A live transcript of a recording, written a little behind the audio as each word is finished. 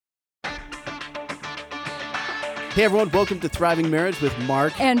Hey everyone, welcome to Thriving Marriage with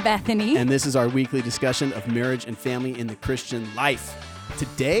Mark and Bethany. And this is our weekly discussion of marriage and family in the Christian life.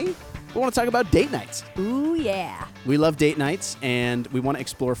 Today, we want to talk about date nights. Ooh, yeah. We love date nights, and we want to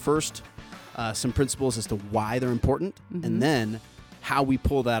explore first some principles as to why they're important, and then how we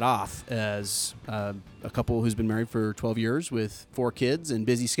pull that off as a couple who's been married for 12 years with 4 kids and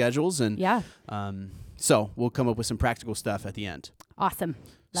busy schedules. And so we'll come up with some practical stuff at the end. Awesome.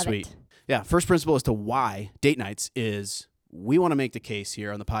 Love Sweet. it. Yeah, first principle as to why date nights is we want to make the case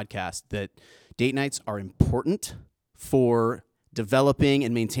here on the podcast that date nights are important for developing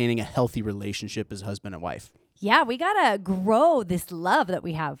and maintaining a healthy relationship as husband and wife. Yeah, we got to grow this love that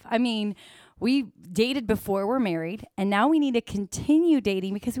we have. I mean, we dated before we're married, and now we need to continue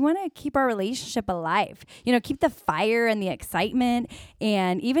dating because we want to keep our relationship alive. You know, keep the fire and the excitement,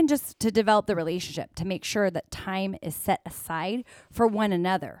 and even just to develop the relationship, to make sure that time is set aside for one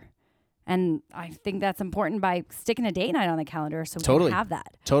another. And I think that's important by sticking a date night on the calendar so we can have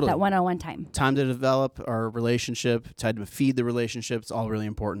that one-on-one time. Time to develop our relationship, time to feed the relationship. It's all really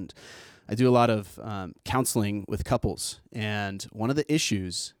important. I do a lot of counseling with couples, and one of the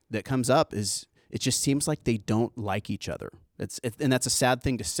issues that comes up is it just seems like they don't like each other. And that's a sad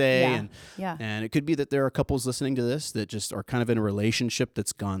thing to say. And it could be that there are couples listening to this that just are kind of in a relationship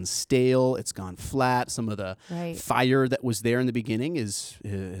that's gone stale. It's gone flat. Some of the fire that was there in the beginning is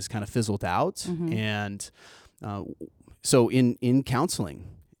kind of fizzled out. And so in counseling,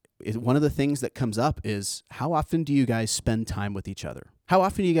 one of the things that comes up is how often do you guys spend time with each other? How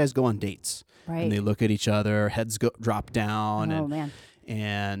often do you guys go on dates? Right. And they look at each other, heads drop down. Oh, man.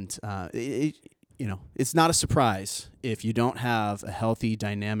 And it's not a surprise if you don't have a healthy,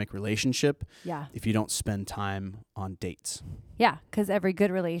 dynamic relationship. Yeah. If you don't spend time on dates. Yeah, because every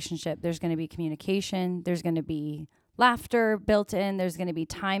good relationship, there's going to be communication. There's going to be laughter built in. There's going to be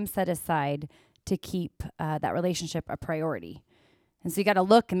time set aside to keep that relationship a priority. And so you got to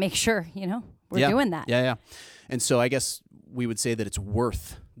look and make sure, we're doing that. Yeah. And so I guess we would say that it's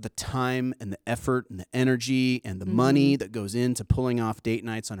worth the time and the effort and the energy and the money that goes into pulling off date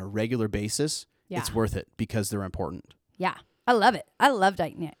nights on a regular basis. Yeah. It's worth it because they're important. Yeah. I love it. I love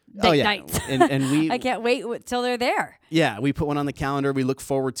date nights. and we I can't wait till they're there. Yeah, we put one on the calendar. We look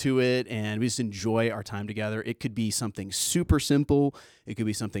forward to it, and we just enjoy our time together. It could be something super simple. It could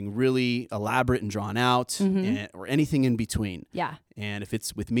be something really elaborate and drawn out, or anything in between. Yeah. And if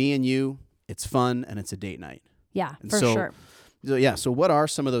it's with me and you, it's fun, and it's a date night. Yeah, for sure. So what are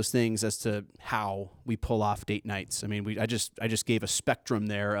some of those things as to how we pull off date nights? I mean, I just gave a spectrum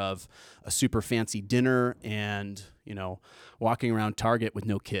there of a super fancy dinner and, walking around Target with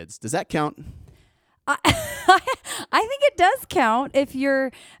no kids. Does that count? I think it does count if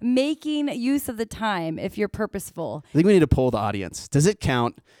you're making use of the time, if you're purposeful. I think we need to poll the audience. Does it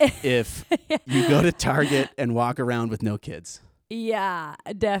count if you go to Target and walk around with no kids? Yeah,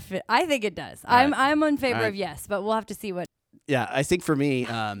 definitely. I think it does. I'm in favor of yes, but we'll have to see what. Yeah, I think for me,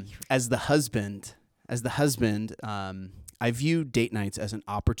 as the husband, I view date nights as an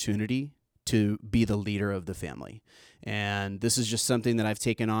opportunity to be the leader of the family. And this is just something that I've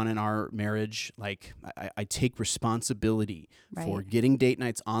taken on in our marriage. Like, I take responsibility for getting date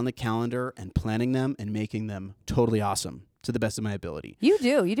nights on the calendar and planning them and making them totally awesome to the best of my ability. You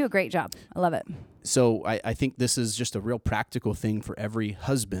do a great job. I love it. So I think this is just a real practical thing for every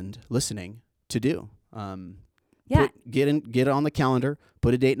husband listening to do. Get on the calendar,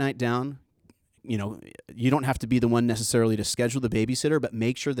 put a date night down. You don't have to be the one necessarily to schedule the babysitter, but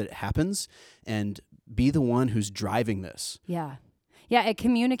make sure that it happens and be the one who's driving this. Yeah. Yeah, it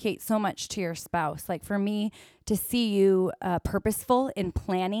communicates so much to your spouse. Like for me, to see you purposeful in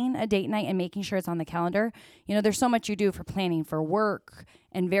planning a date night and making sure it's on the calendar. There's so much you do for planning for work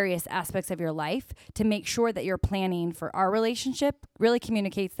and various aspects of your life. To make sure that you're planning for our relationship really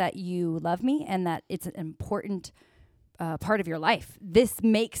communicates that you love me and that it's an important part of your life. This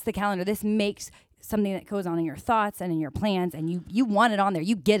makes the calendar. This makes something that goes on in your thoughts and in your plans, and you want it on there.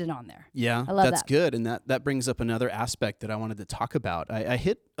 You get it on there. Yeah, I love that's good. And that brings up another aspect that I wanted to talk about. I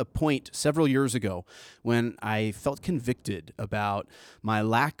hit a point several years ago when I felt convicted about my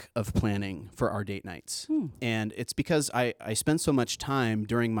lack of planning for our date nights. And it's because I spend so much time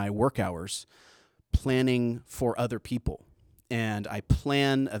during my work hours planning for other people. And I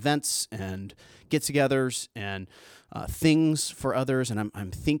plan events and get-togethers and things for others, and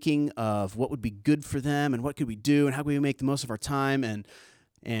I'm thinking of what would be good for them and what could we do and how can we make the most of our time,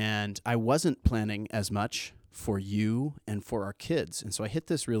 and I wasn't planning as much for you and for our kids. And so I hit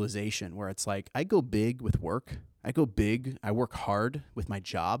this realization where it's like, I go big with work. I work hard with my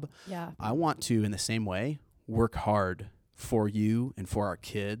job. Yeah. I want to, in the same way, work hard for you and for our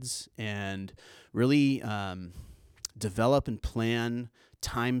kids and really develop and plan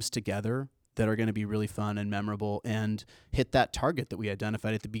times together that are going to be really fun and memorable and hit that target that we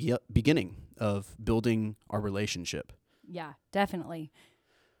identified at the beginning of building our relationship. Yeah, definitely.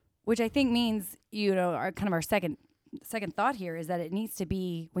 Which I think means, our second thought here is that it needs to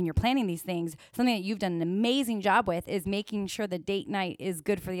be, when you're planning these things, something that you've done an amazing job with is making sure the date night is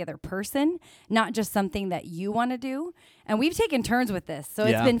good for the other person, not just something that you want to do. And we've taken turns with this. So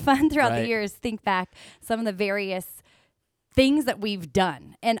it's been fun throughout the years. Think back some of the various things that we've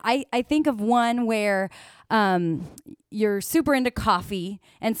done. And I think of one where you're super into coffee.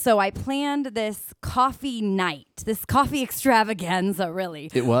 And so I planned this coffee night, this coffee extravaganza, really.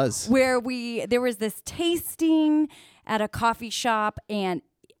 It was. Where there was this tasting at a coffee shop, and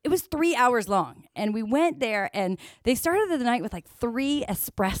it was 3 hours long. And we went there, and they started the night with like 3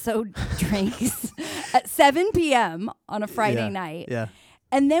 espresso drinks at 7 p.m. on a Friday night. Yeah.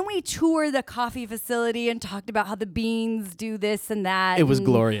 And then we toured the coffee facility and talked about how the beans do this and that. It was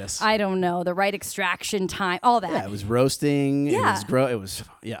glorious. I don't know, the right extraction time, all that. Yeah, it was roasting. Yeah. It was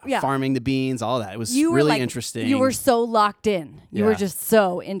farming the beans, all that. It was really interesting. You were so locked in. You were just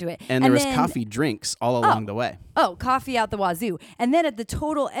so into it. And there was coffee drinks all along the way. Oh, coffee out the wazoo. And then at the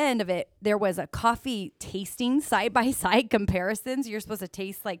total end of it, there was a coffee tasting side-by-side comparisons. You're supposed to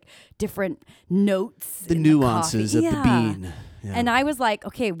taste like different notes. The nuances of the bean. Yeah. And I was like,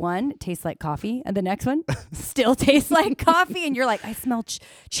 okay, one tastes like coffee, and the next one still tastes like coffee. And you're like, I smell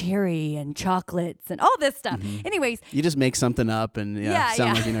cherry and chocolates and all this stuff. Mm-hmm. Anyways. You just make something up and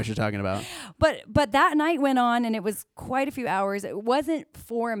sound like you know what you're talking about. But that night went on, and it was quite a few hours. It wasn't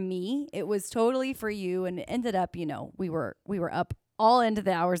for me. It was totally for you. And it ended up, we were up all into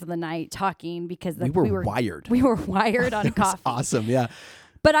the hours of the night talking because we were wired. We were wired on coffee. Awesome, yeah.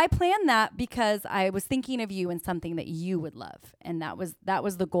 But I planned that because I was thinking of you and something that you would love. And that was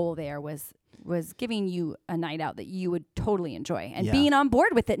the goal there was giving you a night out that you would totally enjoy and being on board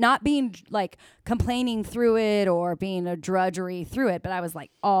with it, not being like complaining through it or being a drudgery through it. But I was like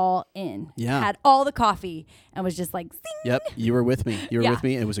all in. Yeah. Had all the coffee and was just like, zing. Yep. You were with me. With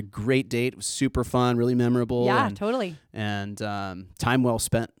me. It was a great date. It was super fun, really memorable. Yeah, totally. And time well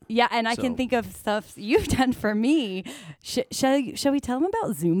spent. Yeah, and I can think of stuff you've done for me. Shall we tell them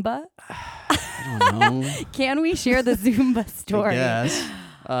about Zumba? I don't know. Can we share the Zumba story? Yes.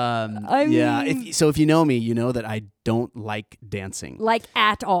 If you know me, you know that I don't like dancing. Like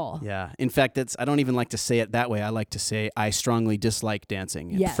at all. Yeah. In fact, I don't even like to say it that way. I like to say I strongly dislike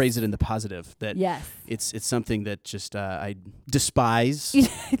dancing and phrase it in the positive. That it's something that just I despise.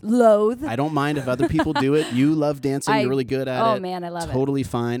 Loathe. I don't mind if other people do it. You love dancing. You're really good at it. Oh, man, I love it. Totally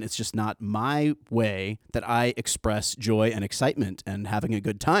fine. It's just not my way that I express joy and excitement and having a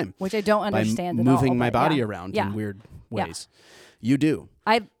good time. Which I don't understand by at all. moving my body around in weird ways. Yeah. You do.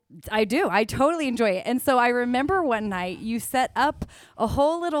 I do. I totally enjoy it. And so I remember one night you set up a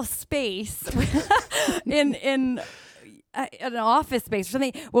whole little space in an office space or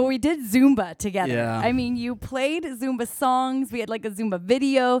something where we did Zumba together. Yeah. I mean, you played Zumba songs. We had like a Zumba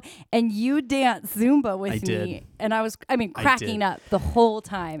video, and you danced Zumba with me. Did. And I was, cracking up the whole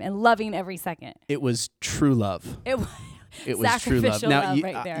time and loving every second. It was true love. It was true love. Now,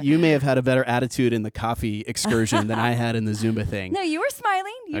 right there. You may have had a better attitude in the coffee excursion than I had in the Zumba thing. No, you were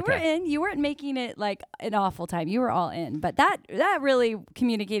smiling. You were in. You weren't making it like an awful time. You were all in. But that really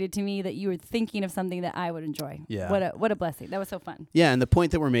communicated to me that you were thinking of something that I would enjoy. Yeah. What a blessing. That was so fun. Yeah, and the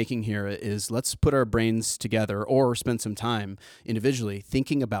point that we're making here is let's put our brains together or spend some time individually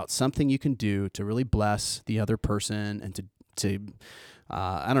thinking about something you can do to really bless the other person and to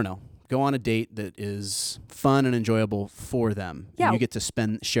I don't know, go on a date that is fun and enjoyable for them. Yeah. And you get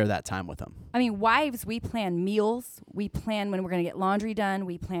to share that time with them. I mean, wives, we plan meals. We plan when we're going to get laundry done.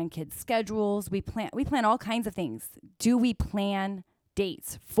 We plan kids' schedules. We plan all kinds of things. Do we plan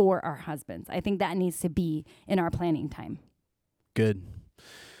dates for our husbands? I think that needs to be in our planning time. Good.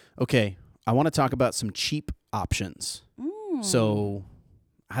 Okay. I want to talk about some cheap options. So,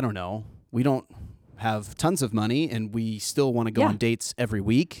 I don't know. We don't have tons of money and we still want to go on dates every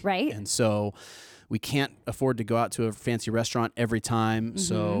week. Right. And so we can't afford to go out to a fancy restaurant every time. Mm-hmm.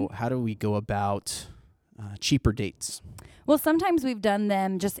 So how do we go about cheaper dates? Well, sometimes we've done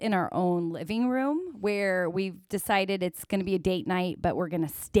them just in our own living room where we've decided it's going to be a date night, but we're going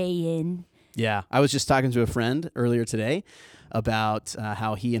to stay in. Yeah. I was just talking to a friend earlier today about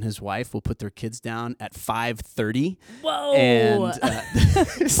how he and his wife will put their kids down at 5:30. Whoa! And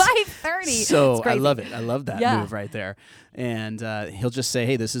 5:30. So I love it. I love that move right there. And he'll just say,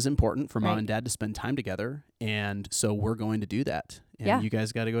 "Hey, this is important for mom and dad to spend time together, and so we're going to do that. And you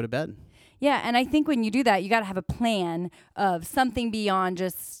guys got to go to bed." Yeah, and I think when you do that, you got to have a plan of something beyond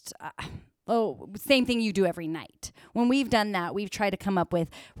just same thing you do every night. When we've done that, we've tried to come up with,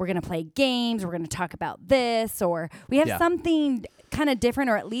 we're going to play games, we're going to talk about this, or we have something kind of different,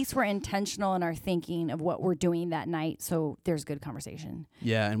 or at least we're intentional in our thinking of what we're doing that night. So there's good conversation.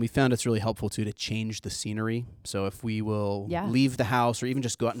 Yeah. And we found it's really helpful too to change the scenery. So if we will leave the house or even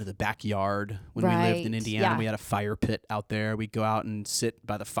just go out into the backyard. When we lived in Indiana, we had a fire pit out there. We'd go out and sit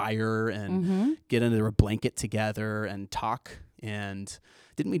by the fire and get under a blanket together and talk. And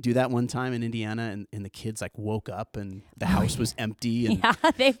didn't we do that one time in Indiana and the kids like woke up and the house was empty? And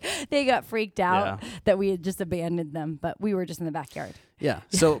they got freaked out that we had just abandoned them, but we were just in the backyard. Yeah.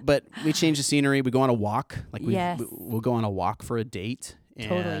 So, but we changed the scenery. We go on a walk. Like we'll go on a walk for a date.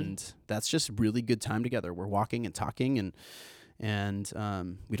 And that's just really good time together. We're walking and talking and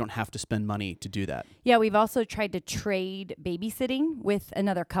we don't have to spend money to do that. Yeah, we've also tried to trade babysitting with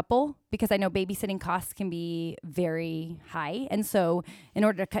another couple because I know babysitting costs can be very high. And so in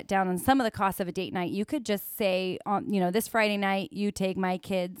order to cut down on some of the costs of a date night, you could just say, this Friday night, you take my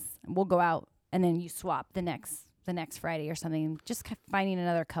kids, we'll go out, and then you swap the next Friday or something. Just finding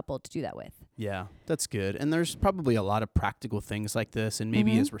another couple to do that with. Yeah, that's good. And there's probably a lot of practical things like this. And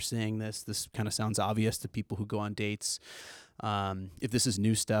maybe as we're saying this kind of sounds obvious to people who go on dates. If this is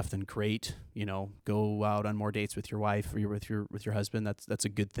new stuff, then great. Go out on more dates with your wife or with your husband. That's a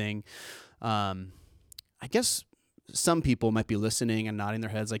good thing. I guess some people might be listening and nodding their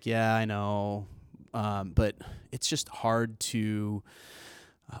heads like, yeah, I know. But it's just hard to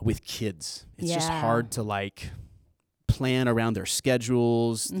with kids. It's just hard to plan around their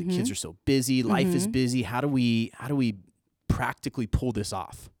schedules. The kids are so busy. Life is busy. How do we practically pull this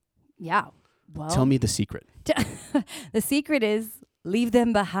off? Yeah. Well, tell me the secret. The secret is leave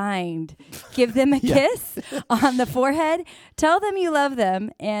them behind. Give them a kiss on the forehead. Tell them you love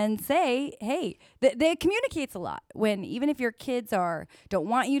them and say, hey, that communicates a lot. When even if your kids don't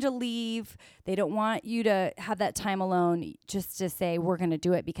want you to leave, they don't want you to have that time alone, just to say we're going to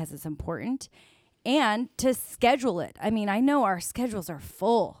do it because it's important. And to schedule it. I mean, I know our schedules are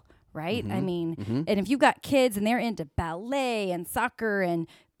full, right? And if you've got kids and they're into ballet and soccer and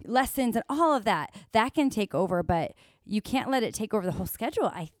lessons and all of that can take over, but you can't let it take over the whole schedule,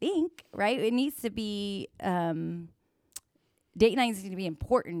 I think, right? It needs to be, date nights need to be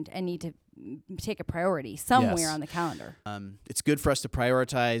important and need to take a priority somewhere on the calendar. It's good for us to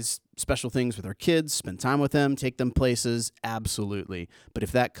prioritize special things with our kids, spend time with them, take them places, absolutely. But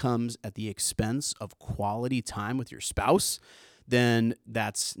if that comes at the expense of quality time with your spouse, then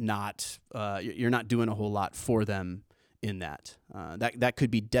that's not, you're not doing a whole lot for them in that. That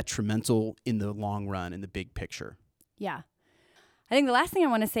could be detrimental in the long run, in the big picture. Yeah. I think the last thing I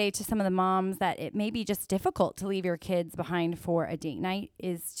want to say to some of the moms that it may be just difficult to leave your kids behind for a date night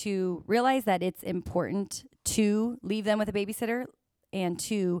is to realize that it's important to leave them with a babysitter and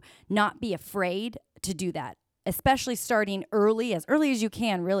to not be afraid to do that, especially starting as early as you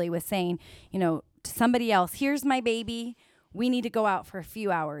can, really, with saying, to somebody else, here's my baby. We need to go out for a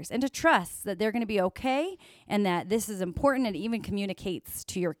few hours, and to trust that they're going to be okay and that this is important. And it even communicates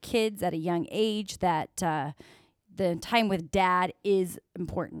to your kids at a young age that the time with dad is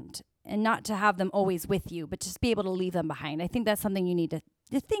important, and not to have them always with you, but just be able to leave them behind. I think that's something you need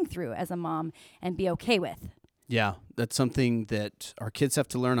to think through as a mom and be okay with. Yeah, that's something that our kids have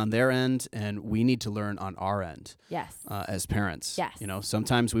to learn on their end, and we need to learn on our end. Yes. As parents. Yes.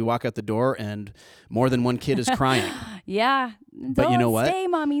 Sometimes we walk out the door and more than one kid is crying. Yeah. But you know what? Stay,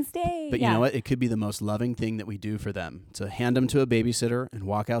 mommy, stay. But you know what? It could be the most loving thing that we do for them, to hand them to a babysitter and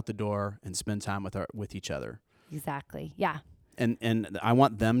walk out the door and spend time with each other. Exactly. Yeah. And I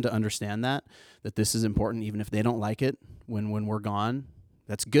want them to understand that this is important, even if they don't like it when we're gone.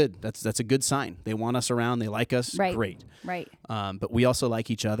 That's good. That's a good sign. They want us around. They like us. Right. Great. Right. But we also like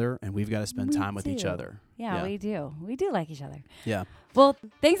each other, and we've got to spend time with each other. Yeah, we do. We do like each other. Yeah. Well,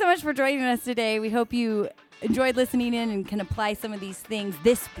 thanks so much for joining us today. We hope you enjoyed listening in and can apply some of these things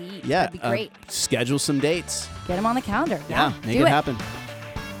this week. Yeah. That'd be great. Schedule some dates. Get them on the calendar. Yeah. Make it happen.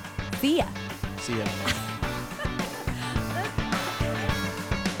 See ya. See ya.